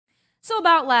So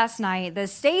about last night, the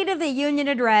State of the Union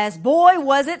address, boy,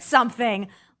 was it something.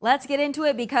 Let's get into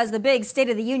it because the big State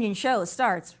of the Union show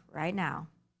starts right now.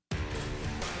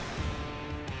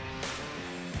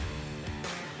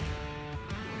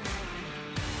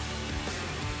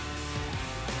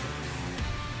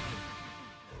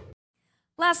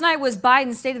 Last night was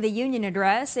Biden's State of the Union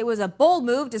address. It was a bold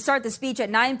move to start the speech at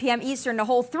 9 p.m. Eastern, a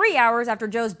whole 3 hours after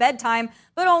Joe's bedtime,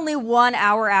 but only 1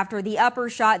 hour after the upper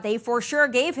shot they for sure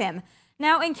gave him.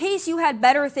 Now, in case you had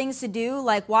better things to do,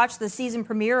 like watch the season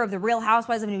premiere of The Real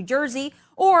Housewives of New Jersey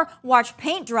or watch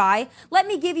paint dry, let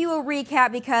me give you a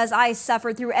recap because I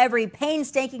suffered through every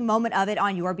painstaking moment of it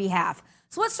on your behalf.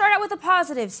 So let's start out with the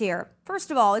positives here. First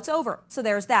of all, it's over, so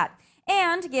there's that.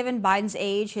 And given Biden's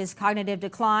age, his cognitive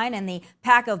decline, and the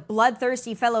pack of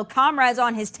bloodthirsty fellow comrades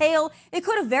on his tail, it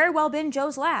could have very well been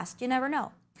Joe's last. You never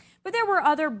know. But there were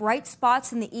other bright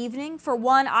spots in the evening. For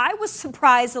one, I was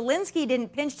surprised Zelensky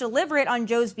didn't pinch deliver it on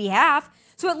Joe's behalf.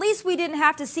 So at least we didn't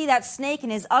have to see that snake in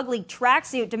his ugly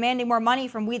tracksuit demanding more money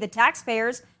from we the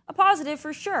taxpayers. A positive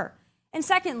for sure. And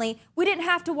secondly, we didn't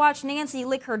have to watch Nancy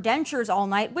lick her dentures all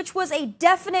night, which was a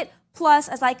definite plus,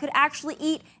 as I could actually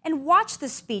eat and watch the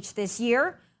speech this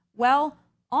year. Well,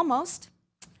 almost.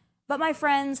 But my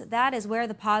friends, that is where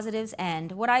the positives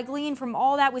end. What I gleaned from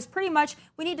all that was pretty much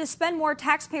we need to spend more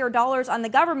taxpayer dollars on the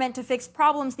government to fix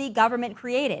problems the government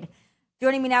created.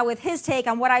 Joining me now with his take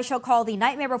on what I shall call the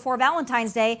nightmare before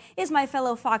Valentine's Day is my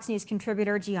fellow Fox News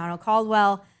contributor, Gianno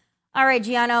Caldwell. All right,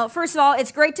 Gianno, first of all,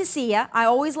 it's great to see you. I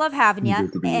always love having you,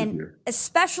 and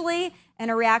especially in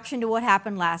a reaction to what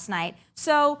happened last night.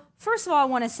 So, first of all, I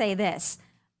want to say this.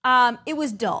 It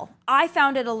was dull. I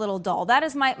found it a little dull. That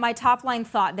is my top line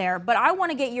thought there. But I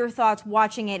want to get your thoughts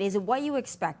watching it. Is it what you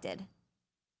expected?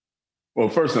 Well,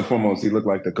 first and foremost, he looked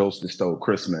like the ghost that stole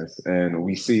Christmas. And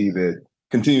we see that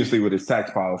continuously with his tax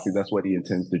policy, that's what he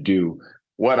intends to do.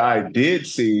 What I did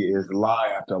see is lie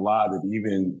after lie, that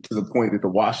even to the point that the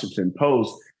Washington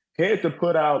Post had to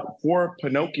put out 4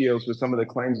 Pinocchios for some of the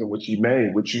claims in which he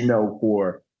made, which,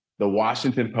 for the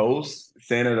Washington Post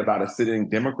saying it about a sitting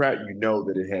Democrat,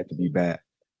 that it had to be bad.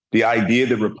 The idea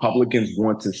that Republicans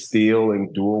want to steal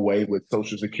and do away with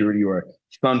Social Security or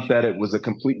sunset it was a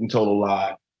complete and total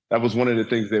lie. That was one of the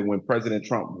things that when President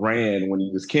Trump ran, when he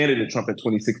was candidate Trump in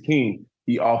 2016,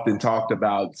 he often talked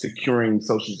about securing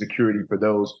Social Security for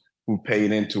those who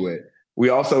paid into it. We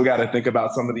also got to think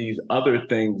about some of these other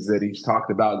things that he's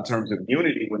talked about in terms of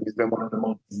unity when he's been one of the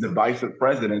most divisive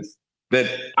presidents that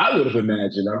I would have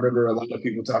imagined. I remember a lot of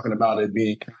people talking about it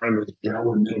being Congress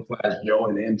Joe and middle class Joe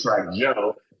and Amtrak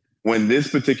Joe, when this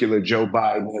particular Joe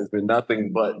Biden has been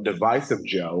nothing but divisive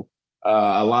Joe.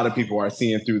 A lot of people are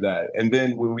seeing through that. And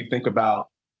then when we think about,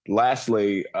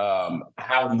 lastly,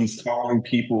 how he's calling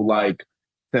people like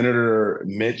Senator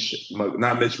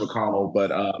not Mitch McConnell, but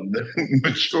the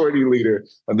majority leader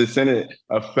of the Senate,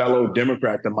 a fellow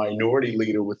Democrat, the minority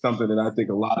leader, was something that I think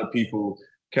a lot of people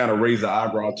kind of raise the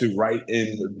eyebrow to right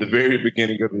in the very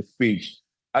beginning of his speech.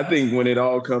 I think when it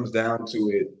all comes down to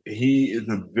it, he is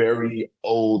a very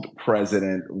old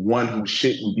president, one who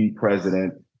shouldn't be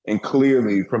president. And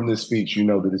clearly from this speech,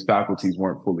 that his faculties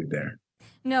weren't fully there.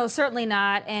 No, certainly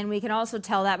not. And we can also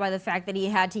tell that by the fact that he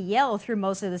had to yell through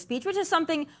most of the speech, which is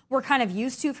something we're kind of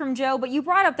used to from Joe. But you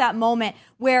brought up that moment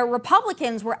where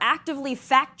Republicans were actively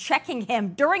fact-checking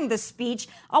him during the speech.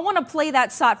 I want to play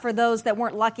that shot for those that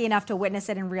weren't lucky enough to witness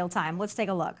it in real time. Let's take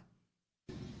a look.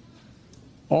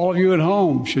 All of you at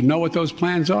home should know what those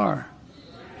plans are.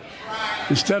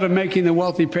 Instead of making the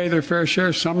wealthy pay their fair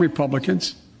share, some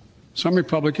Republicans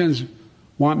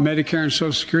want Medicare and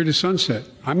Social Security to sunset.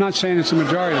 I'm not saying it's a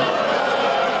majority.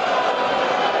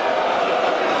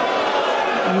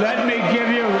 Let me give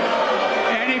you,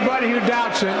 anybody who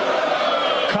doubts it,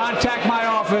 contact my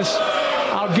office.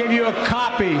 I'll give you a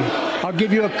copy.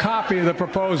 of the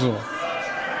proposal.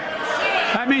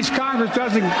 That means Congress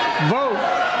doesn't vote.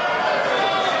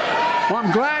 Well,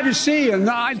 I'm glad to see you.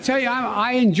 No, I tell you,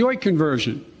 I enjoy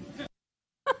conversion.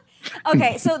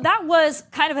 Okay, so that was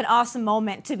kind of an awesome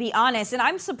moment, to be honest. And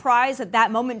I'm surprised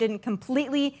that moment didn't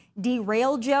completely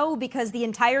derail Joe, because the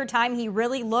entire time he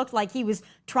really looked like he was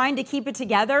trying to keep it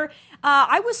together.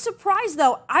 I was surprised,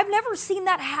 though. I've never seen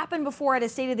that happen before at a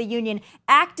State of the Union.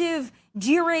 Active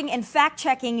jeering and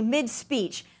fact-checking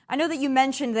mid-speech. I know that you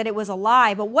mentioned that it was a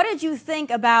lie, but what did you think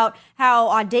about how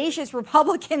audacious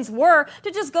Republicans were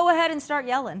to just go ahead and start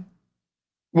yelling?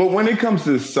 Well, when it comes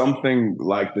to something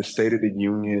like the State of the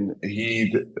Union,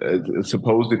 he's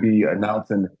supposed to be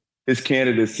announcing his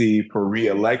candidacy for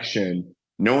re-election,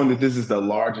 knowing that this is the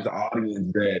largest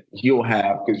audience that he'll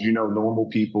have, because, normal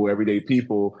people, everyday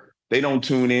people They don't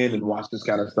tune in and watch this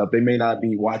kind of stuff. They may not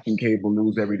be watching cable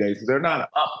news every day, so they're not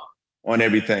up on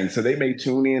everything. So they may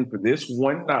tune in for this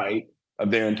one night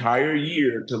of their entire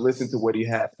year to listen to what he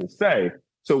has to say.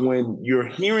 So when you're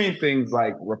hearing things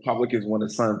like Republicans want to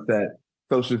sunset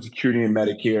Social Security and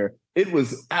Medicare, it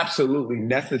was absolutely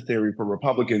necessary for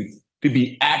Republicans to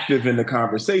be active in the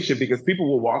conversation because people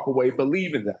will walk away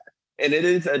believing that. And it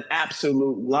is an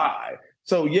absolute lie.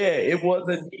 So, yeah, it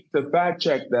wasn't neat to fact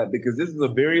check that because this is a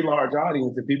very large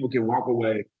audience and people can walk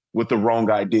away with the wrong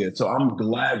idea. So I'm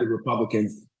glad the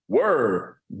Republicans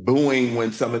were booing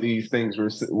when some of these things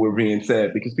were being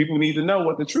said because people need to know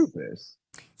what the truth is.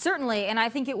 Certainly, and I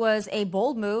think it was a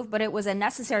bold move, but it was a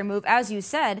necessary move, as you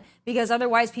said, because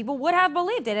otherwise people would have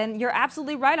believed it, and you're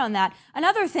absolutely right on that.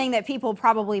 Another thing that people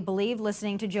probably believed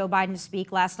listening to Joe Biden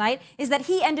speak last night is that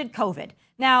he ended COVID.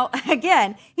 Now,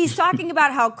 again, he's talking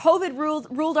about how COVID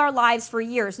ruled our lives for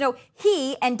years. No,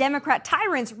 he and Democrat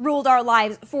tyrants ruled our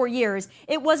lives for years.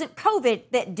 It wasn't COVID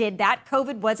that did that.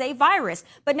 COVID was a virus.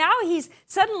 But now he's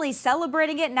suddenly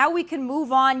celebrating it. Now we can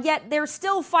move on, yet they're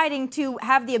still fighting to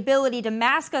have the ability to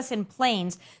mask us in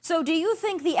planes. So do you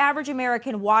think the average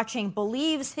American watching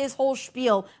believes his whole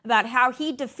spiel about how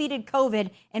he defeated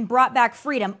COVID and brought back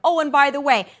freedom? Oh, and by the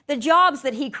way, the jobs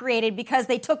that he created because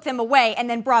they took them away and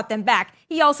then brought them back.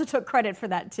 He also took credit for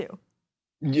that, too.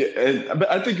 Yeah, but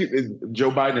I think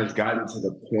Joe Biden has gotten to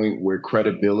the point where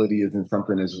credibility isn't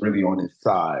something that's really on his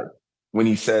side when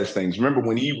he says things. Remember,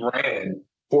 when he ran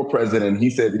for president, he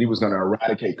said that he was going to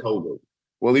eradicate COVID.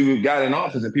 Well, he got in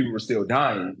office and people were still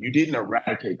dying. You didn't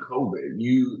eradicate COVID.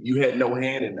 You had no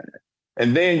hand in that.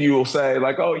 And then you will say,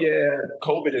 like, oh, yeah,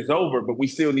 COVID is over, but we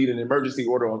still need an emergency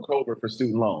order on COVID for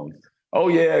student loans. Oh,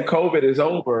 yeah, COVID is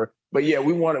over. But yeah,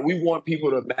 we want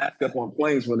people to mask up on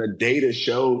planes when the data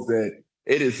shows that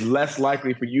it is less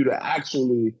likely for you to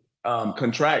actually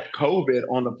contract COVID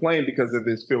on the plane because of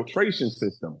this filtration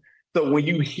system. So when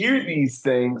you hear these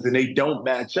things and they don't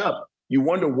match up, you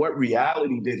wonder what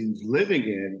reality that he's living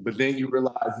in. But then you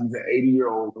realize he's an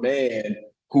 80-year-old man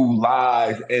who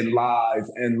lies and lies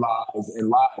and lies and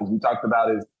lies. We talked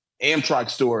about his Amtrak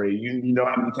story. You know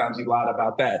how many times he lied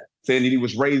about that, saying that he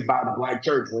was raised by the Black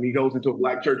church. When he goes into a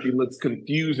Black church, he looks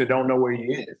confused and don't know where he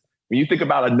is. When you think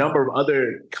about a number of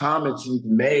other comments he's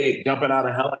made, jumping out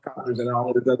of helicopters and all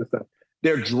of this other stuff,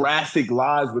 they're drastic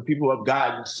lies, but people have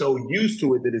gotten so used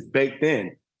to it that it's baked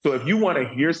in. So if you want to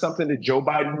hear something that Joe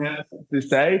Biden has to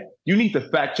say, you need to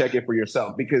fact check it for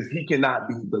yourself because he cannot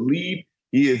be believed.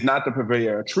 He is not the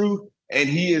purveyor of truth, and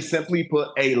he is simply put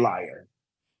a liar.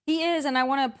 He is, and I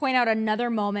want to point out another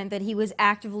moment that he was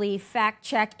actively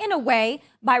fact-checked, in a way,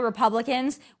 by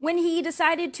Republicans when he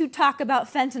decided to talk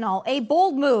about fentanyl, a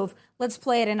bold move. Let's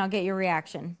play it and I'll get your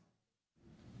reaction.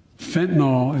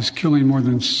 Fentanyl is killing more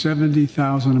than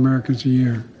 70,000 Americans a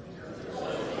year.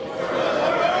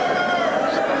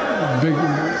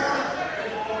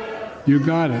 You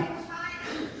got it.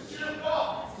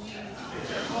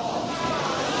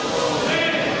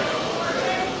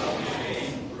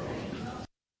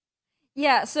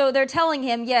 Yeah, so they're telling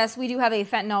him, yes, we do have a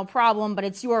fentanyl problem, but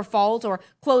it's your fault, or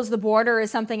close the border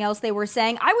is something else they were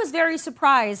saying. I was very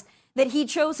surprised that he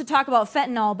chose to talk about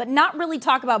fentanyl, but not really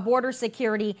talk about border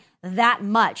security that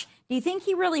much. Do you think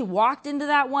he really walked into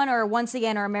that one, or once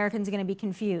again, are Americans going to be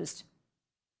confused?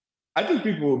 I think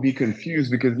people will be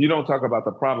confused because you don't talk about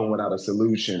the problem without a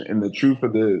solution. And the truth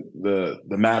of the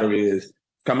matter is,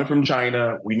 coming from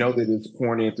China, we know that it's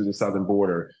pouring in through the southern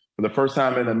border. For the first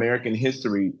time in American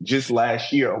history, just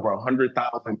last year, over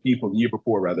 100,000 people, the year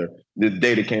before rather, the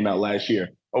data came out last year,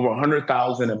 over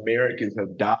 100,000 Americans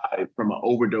have died from an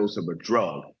overdose of a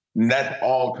drug. And that's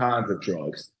all kinds of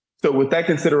drugs. So with that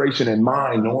consideration in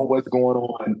mind, knowing what's going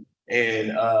on in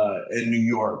New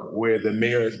York, where the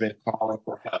mayor has been calling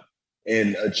for help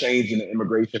and a change in the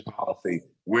immigration policy,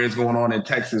 where it's going on in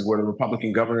Texas, where the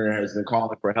Republican governor has been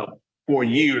calling for help for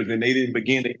years, and they didn't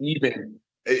begin to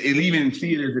even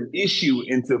see it as an issue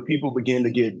until people begin to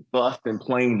get bussed and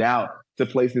planed out to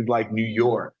places like New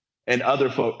York and other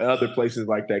places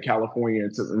like that, California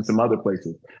and some other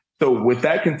places. So with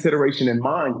that consideration in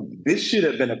mind, this should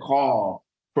have been a call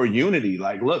for unity.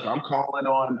 Like, look, I'm calling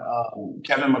on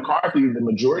Kevin McCarthy, the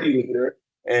majority leader,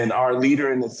 and our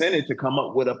leader in the Senate to come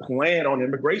up with a plan on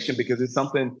immigration because it's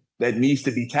something that needs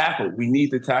to be tackled. We need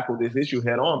to tackle this issue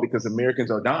head on because Americans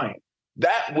are dying.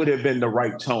 That would have been the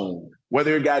right tone.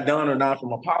 Whether it got done or not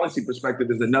from a policy perspective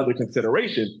is another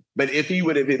consideration. But if he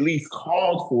would have at least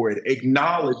called for it,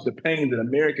 acknowledged the pain that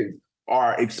Americans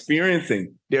are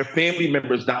experiencing, their family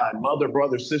members dying, mother,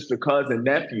 brother, sister, cousin,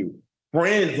 nephew,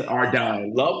 friends are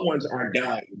dying, loved ones are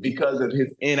dying because of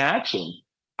his inaction.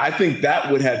 I think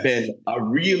that would have been a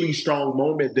really strong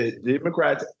moment that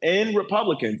Democrats and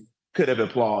Republicans could have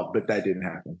applauded, but that didn't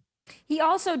happen. He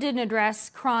also didn't address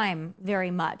crime very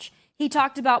much. He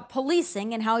talked about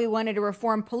policing and how he wanted to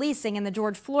reform policing in the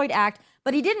George Floyd Act,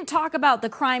 but he didn't talk about the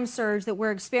crime surge that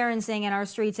we're experiencing in our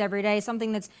streets every day,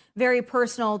 something that's very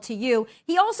personal to you.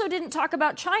 He also didn't talk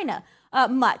about China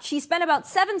much. He spent about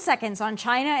 7 seconds on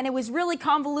China, and it was really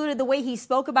convoluted the way he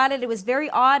spoke about it. It was very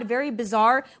odd, very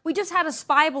bizarre. We just had a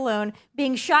spy balloon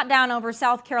being shot down over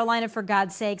South Carolina, for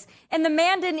God's sakes, and the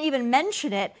man didn't even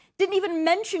mention it. Didn't even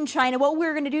mention China, what we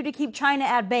were going to do to keep China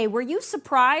at bay. Were you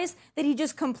surprised that he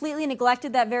just completely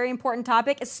neglected that very important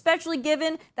topic, especially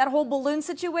given that whole balloon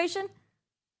situation?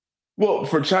 Well,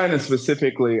 for China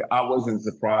specifically, I wasn't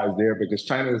surprised there because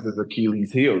China is his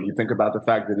Achilles heel. You think about the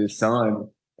fact that his son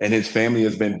and his family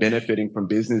has been benefiting from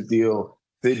business deal,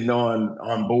 sitting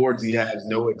on boards he has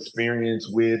no experience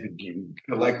with,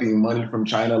 collecting money from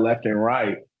China left and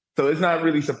right. So it's not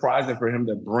really surprising for him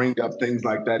to bring up things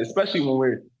like that, especially when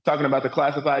we're talking about the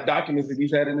classified documents that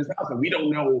he's had in his house. And we don't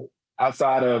know,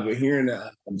 outside of hearing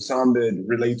some that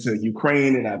relate to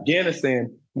Ukraine and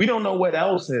Afghanistan, we don't know what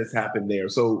else has happened there.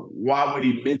 So why would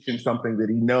he mention something that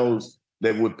he knows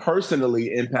that would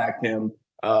personally impact him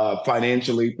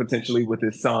financially, potentially with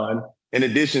his son, in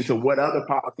addition to what other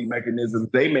policy mechanisms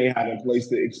they may have in place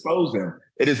to expose him?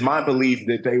 It is my belief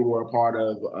that they were a part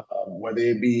of, whether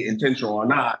it be intentional or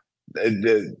not,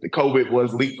 the COVID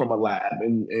was leaked from a lab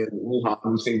in Wuhan.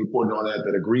 We've seen reporting on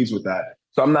that agrees with that.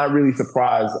 So I'm not really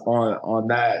surprised on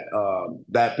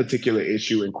that particular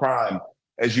issue in crime.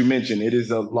 As you mentioned, it is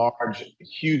a large,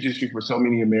 huge issue for so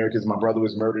many Americans. My brother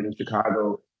was murdered in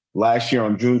Chicago last year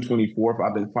on June 24th.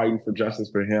 I've been fighting for justice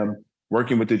for him,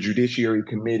 working with the Judiciary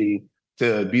Committee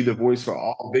to be the voice for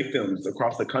all victims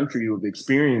across the country who have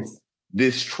experienced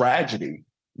this tragedy.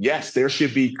 Yes, there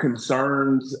should be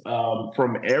concerns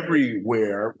from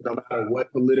everywhere, no matter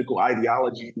what political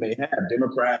ideology you may have,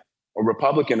 Democrat or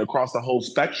Republican, across the whole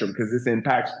spectrum, because this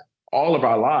impacts all of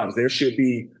our lives. There should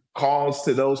be calls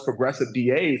to those progressive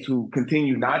DAs who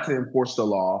continue not to enforce the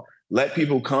law, let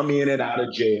people come in and out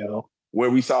of jail, where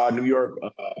we saw a New York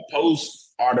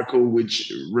Post article,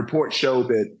 which reports show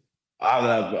that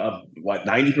out of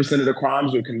 90% of the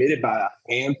crimes were committed by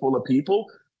a handful of people.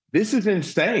 This is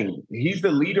insane. He's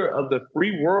the leader of the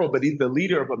free world, but he's the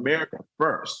leader of America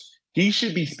first. He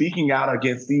should be speaking out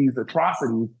against these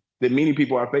atrocities that many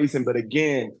people are facing. But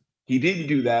again, he didn't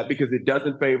do that because it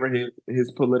doesn't favor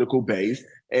his political base.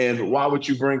 And why would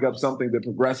you bring up something that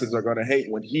progressives are going to hate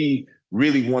when he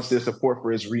really wants their support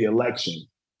for his reelection?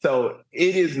 So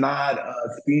it is not a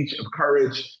speech of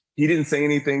courage. He didn't say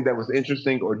anything that was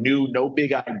interesting or new, no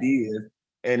big ideas.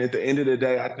 And at the end of the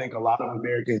day, I think a lot of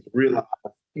Americans realize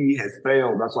he has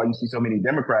failed. That's why you see so many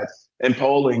Democrats in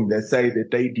polling that say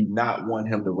that they do not want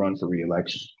him to run for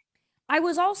reelection. I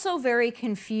was also very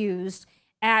confused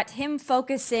at him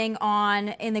focusing on,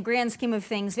 in the grand scheme of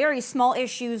things, very small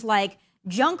issues like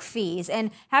junk fees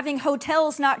and having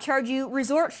hotels not charge you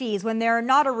resort fees when they're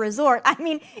not a resort. I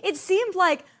mean, it seemed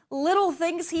like little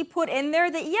things he put in there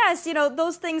that, yes, you know,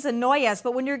 those things annoy us.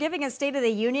 But when you're giving a State of the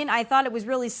Union, I thought it was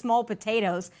really small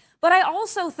potatoes. But I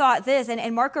also thought this,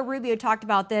 and Marco Rubio talked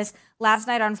about this last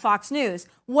night on Fox News.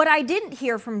 What I didn't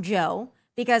hear from Joe,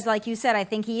 because like you said, I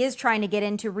think he is trying to get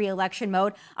into re-election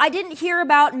mode. I didn't hear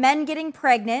about men getting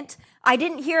pregnant. I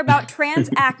didn't hear about trans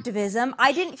activism.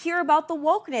 I didn't hear about the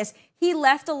wokeness. He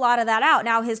left a lot of that out.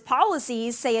 Now, his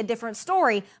policies say a different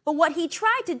story, but what he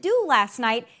tried to do last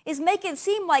night is make it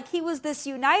seem like he was this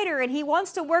uniter and he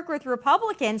wants to work with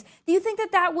Republicans. Do you think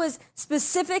that that was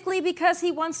specifically because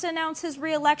he wants to announce his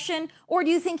re-election, or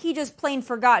do you think he just plain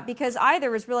forgot? Because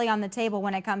either is really on the table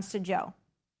when it comes to Joe.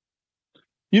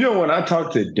 You know, when I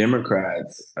talk to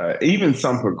Democrats, even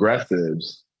some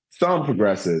progressives,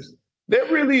 they're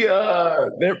really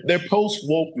they're post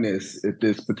wokeness at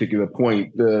this particular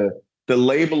point. The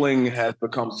labeling has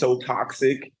become so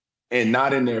toxic and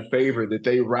not in their favor that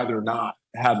they rather not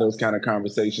have those kind of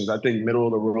conversations. I think middle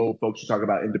of the road folks should talk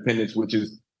about independence, which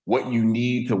is what you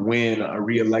need to win a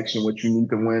re-election, what you need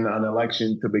to win an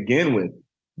election to begin with.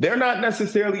 They're not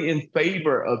necessarily in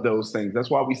favor of those things. That's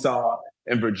why we saw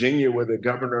in Virginia where the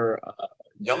governor,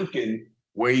 Youngkin,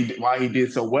 why he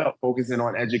did so well, focusing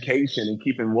on education and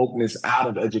keeping wokeness out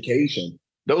of education.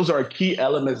 Those are key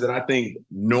elements that I think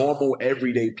normal,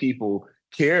 everyday people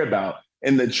care about.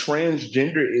 And the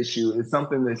transgender issue is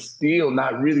something that's still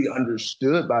not really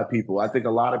understood by people. I think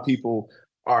a lot of people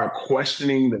are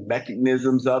questioning the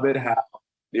mechanisms of it, how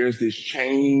there's this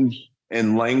change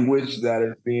in language that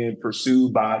is being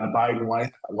pursued by the Biden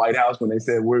White House when they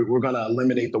said we're going to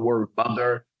eliminate the word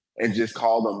mother and just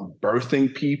call them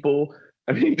birthing people.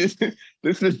 I mean, this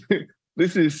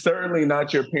is certainly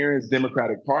not your parents'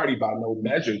 Democratic Party by no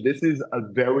measure. This is a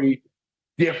very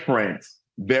different,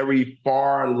 very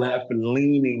far left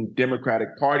leaning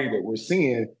Democratic Party that we're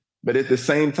seeing. But at the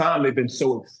same time, they've been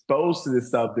so exposed to this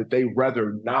stuff that they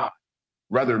rather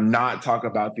not talk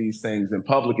about these things in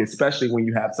public, especially when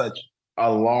you have such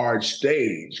a large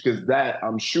stage, because that,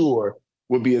 I'm sure,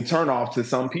 would be a turnoff to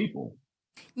some people.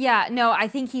 Yeah, no, I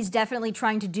think he's definitely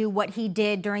trying to do what he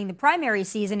did during the primary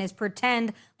season, is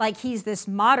pretend like he's this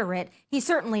moderate. He's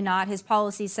certainly not. His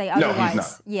policies say otherwise. No, he's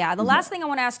not. Yeah, the last thing I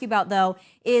want to ask you about, though,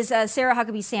 is Sarah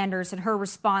Huckabee Sanders and her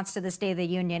response to the State of the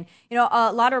Union. You know,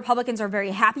 a lot of Republicans are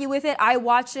very happy with it. I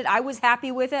watched it. I was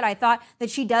happy with it. I thought that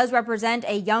she does represent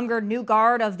a younger, new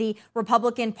guard of the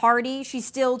Republican Party. She's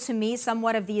still, to me,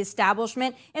 somewhat of the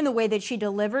establishment in the way that she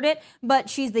delivered it. But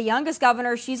she's the youngest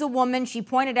governor. She's a woman. She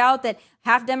pointed out that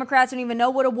half Democrats don't even know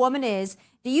what a woman is.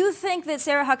 Do you think that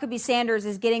Sarah Huckabee Sanders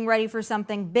is getting ready for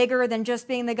something bigger than just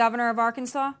being the governor of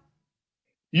Arkansas?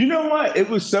 You know what? It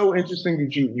was so interesting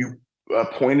that you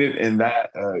pointed in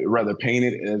that, rather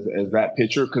painted as that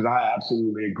picture, because I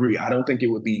absolutely agree. I don't think it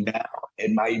would be now.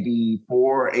 It might be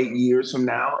 4 or 8 years from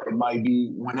now. It might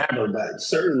be whenever. But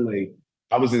certainly,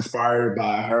 I was inspired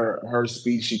by her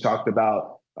speech. She talked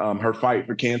about her fight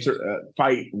for cancer,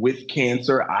 fight with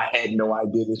cancer. I had no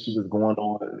idea that she was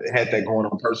had that going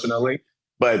on personally.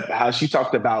 But how she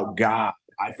talked about God,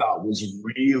 I thought was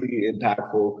really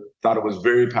impactful. Thought it was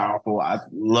very powerful. I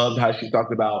loved how she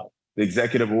talked about the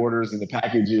executive orders and the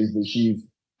packages that she's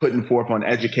putting forth on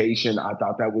education. I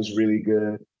thought that was really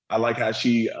good. I like how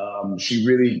she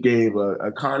really gave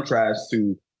a contrast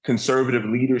to conservative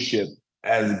leadership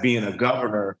as being a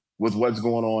governor with what's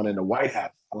going on in the White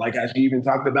House. I like how she even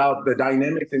talked about the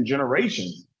dynamics in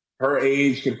generations. Her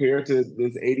age compared to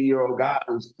this 80-year-old guy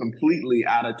who's completely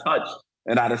out of touch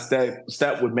and out of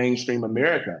step with mainstream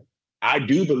America. I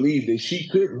do believe that she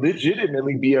could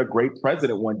legitimately be a great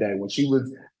president one day. When she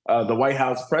was the White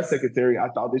House press secretary, I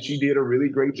thought that she did a really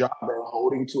great job of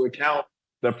holding to account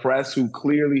the press who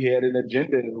clearly had an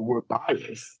agenda and were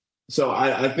biased. So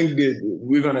I think that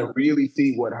we're going to really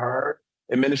see what her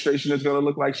administration is going to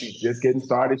look like. She's just getting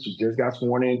started. She just got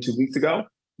sworn in 2 weeks ago.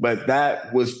 But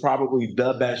that was probably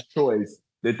the best choice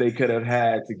that they could have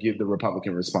had to give the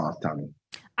Republican response, Tommy.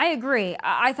 I agree.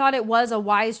 I thought it was a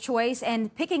wise choice.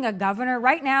 And picking a governor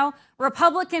right now,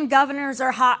 Republican governors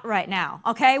are hot right now.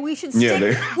 OK, we should stick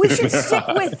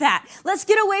with that. Let's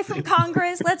get away from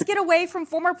Congress. Let's get away from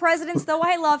former presidents, though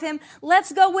I love him.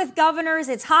 Let's go with governors.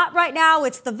 It's hot right now.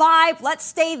 It's the vibe. Let's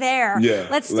stay there. Yeah,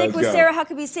 let's stick with Sarah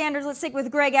Huckabee Sanders. Let's stick with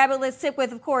Greg Abbott. Let's stick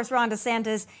with, of course, Ron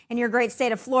DeSantis in your great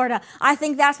state of Florida. I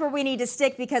think that's where we need to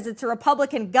stick, because it's the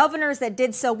Republican governors that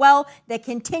did so well, that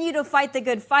continue to fight the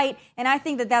good fight. And I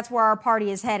think that that's where our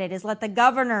party is headed, is let the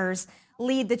governors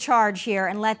lead the charge here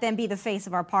and let them be the face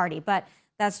of our party. But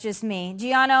that's just me.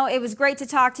 Gianno, it was great to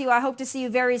talk to you. I hope to see you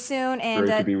very soon. And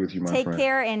great to be with you, my take friend.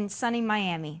 care in sunny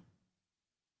Miami.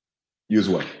 You as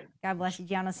well. God bless you,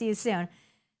 Gianno. See you soon.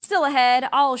 Still ahead,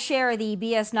 I'll share the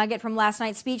BS nugget from last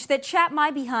night's speech that chapped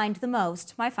my behind the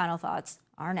most. My final thoughts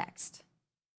are next.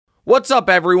 What's up,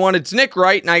 everyone? It's Nick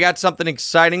Wright, and I got something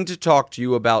exciting to talk to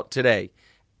you about today.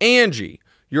 Angie,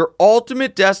 your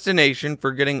ultimate destination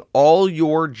for getting all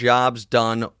your jobs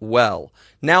done well.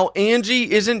 Now, Angie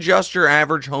isn't just your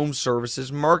average home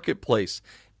services marketplace.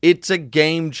 It's a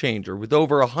game changer with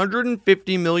over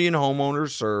 150 million homeowners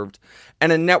served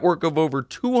and a network of over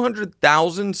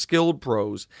 200,000 skilled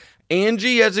pros.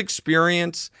 Angie has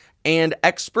experience and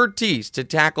expertise to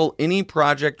tackle any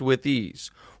project with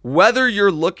ease. Whether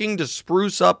you're looking to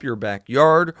spruce up your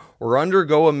backyard or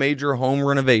undergo a major home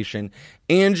renovation,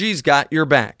 Angie's got your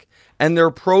back. And their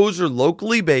pros are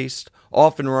locally based,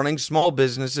 often running small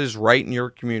businesses right in your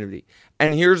community.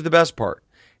 And here's the best part.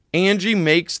 Angie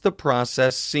makes the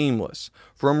process seamless.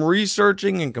 From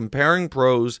researching and comparing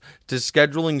pros to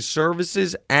scheduling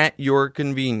services at your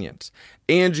convenience.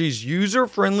 Angie's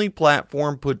user-friendly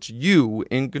platform puts you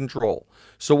in control.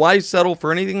 So why settle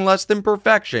for anything less than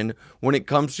perfection when it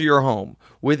comes to your home?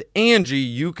 With Angie,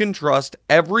 you can trust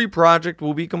every project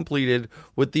will be completed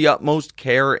with the utmost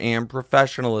care and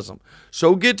professionalism.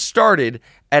 So get started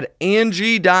at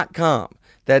Angie.com.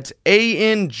 That's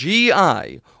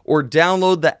ANGI, or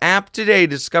download the app today to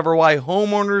discover why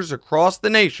homeowners across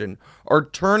the nation are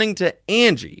turning to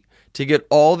Angie to get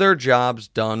all their jobs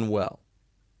done well.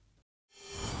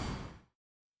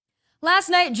 Last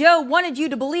night, Joe wanted you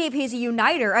to believe he's a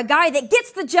uniter, a guy that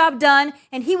gets the job done,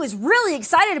 and he was really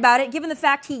excited about it given the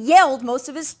fact he yelled most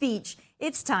of his speech.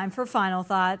 It's time for final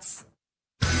thoughts.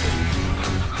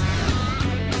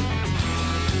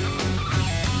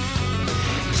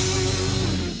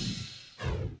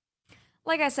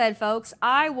 Like I said, folks,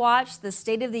 I watched the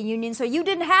State of the Union so you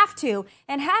didn't have to.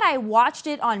 And had I watched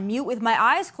it on mute with my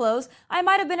eyes closed, I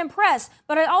might have been impressed,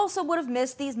 but I also would have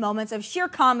missed these moments of sheer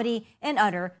comedy and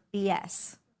utter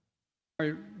BS.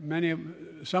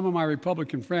 Some of my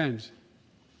Republican friends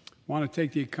want to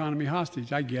take the economy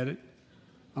hostage. I get it,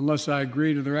 unless I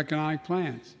agree to their economic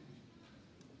plans.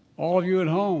 All of you at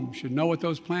home should know what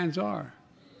those plans are.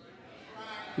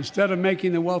 Instead of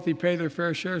making the wealthy pay their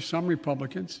fair share, some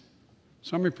Republicans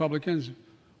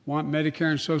want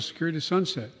Medicare and Social Security to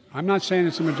sunset. I'm not saying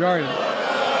it's a majority.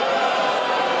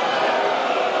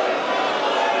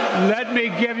 Let me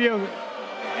give you,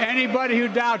 anybody who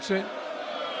doubts it,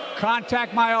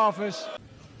 contact my office.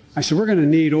 I said, we're going to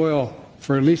need oil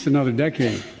for at least another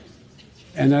decade,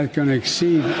 and that's going to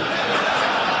exceed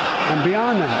and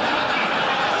beyond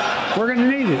that. We're going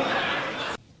to need it.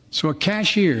 So a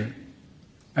cashier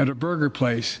at a burger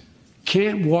place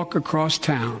can't walk across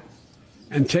town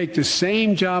and take the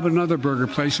same job at another burger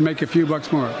place and make a few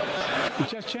bucks more. It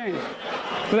just changed.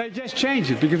 But they just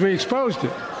changed it because we exposed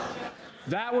it.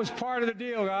 That was part of the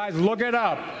deal, guys. Look it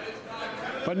up.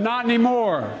 But not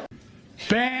anymore.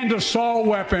 Ban assault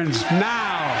weapons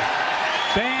now.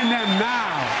 Ban them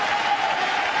now.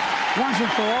 Once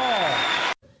and for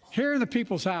all. Here in the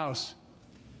people's house,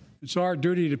 it's our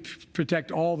duty to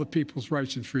protect all the people's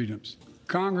rights and freedoms.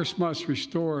 Congress must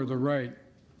restore the right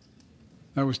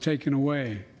that was taken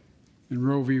away in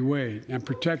Roe v. Wade and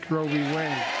protect Roe v.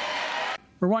 Wade.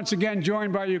 We're once again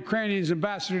joined by Ukraine's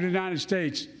ambassador to the United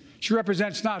States. She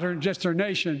represents not just her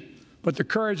nation, but the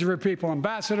courage of her people. Our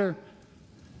ambassador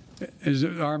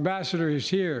is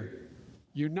here.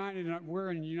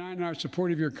 We're united in our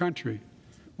support of your country.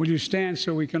 Will you stand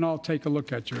so we can all take a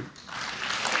look at you?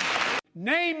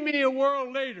 Name me a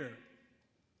world leader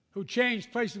who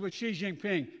changed places with Xi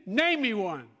Jinping. Name me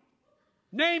one.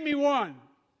 Name me one.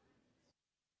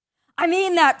 I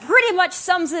mean, that pretty much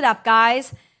sums it up,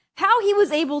 guys. How he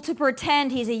was able to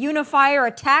pretend he's a unifier,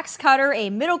 a tax cutter, a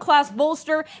middle-class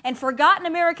bolster, and forgotten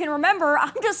American remember,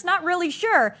 I'm just not really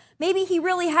sure. Maybe he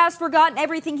really has forgotten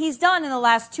everything he's done in the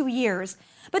last 2 years.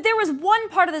 But there was one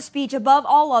part of the speech above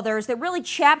all others that really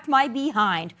chapped my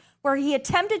behind, where he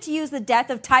attempted to use the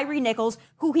death of Tyree Nichols,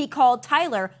 who he called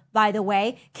Tyler, by the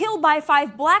way, killed by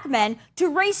 5 black men, to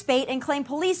race bait and claim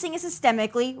policing is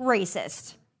systemically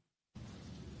racist.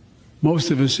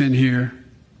 Most of us in here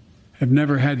have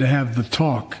never had to have the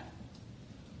talk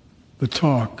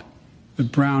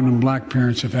that brown and black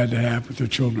parents have had to have with their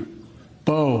children.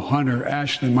 Bo, Hunter,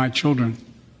 Ashley, my children.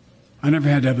 I never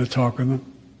had to have the talk with them.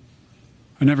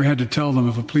 I never had to tell them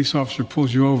if a police officer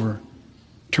pulls you over,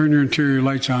 turn your interior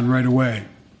lights on right away.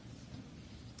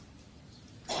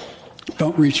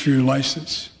 Don't reach for your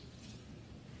license.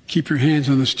 Keep your hands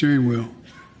on the steering wheel.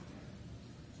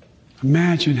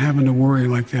 Imagine having to worry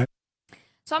like that.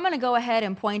 So I'm going to go ahead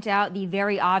and point out the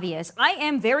very obvious. I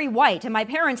am very white, and my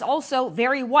parents also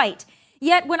very white.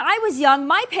 Yet when I was young,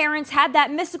 my parents had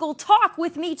that mystical talk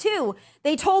with me too.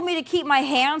 They told me to keep my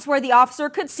hands where the officer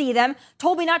could see them,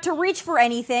 told me not to reach for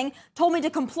anything, told me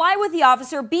to comply with the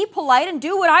officer, be polite, and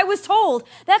do what I was told.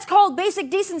 That's called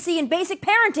basic decency and basic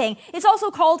parenting. It's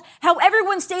also called How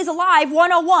Everyone Stays Alive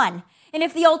 101. And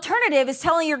if the alternative is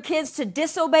telling your kids to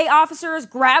disobey officers,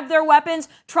 grab their weapons,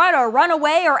 try to run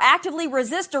away, or actively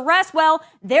resist arrest, well,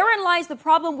 therein lies the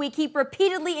problem we keep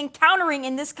repeatedly encountering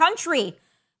in this country.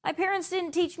 My parents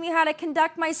didn't teach me how to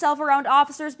conduct myself around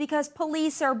officers because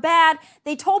police are bad.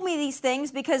 They told me these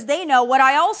things because they know what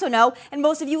I also know, and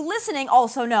most of you listening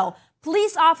also know.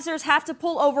 Police officers have to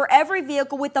pull over every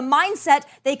vehicle with the mindset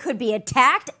they could be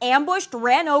attacked, ambushed,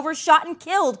 ran over, shot, and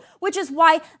killed, which is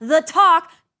why the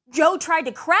talk Joe tried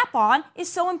to crap on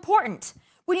is so important.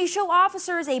 When you show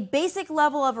officers a basic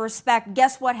level of respect,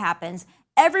 guess what happens?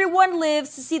 Everyone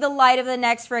lives to see the light of the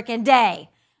next frickin' day.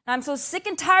 And I'm so sick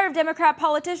and tired of Democrat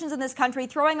politicians in this country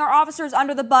throwing our officers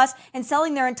under the bus and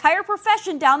selling their entire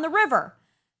profession down the river.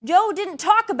 Joe didn't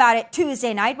talk about it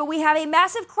Tuesday night, but we have a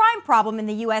massive crime problem in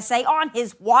the USA on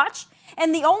his watch.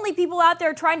 And the only people out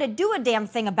there trying to do a damn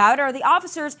thing about it are the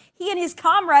officers he and his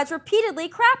comrades repeatedly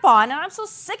crap on. And I'm so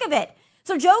sick of it.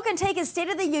 So Joe can take his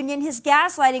State of the Union, his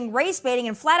gaslighting, race baiting,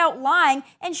 and flat out lying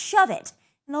and shove it.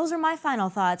 And those are my final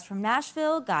thoughts from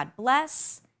Nashville. God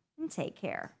bless and take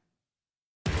care.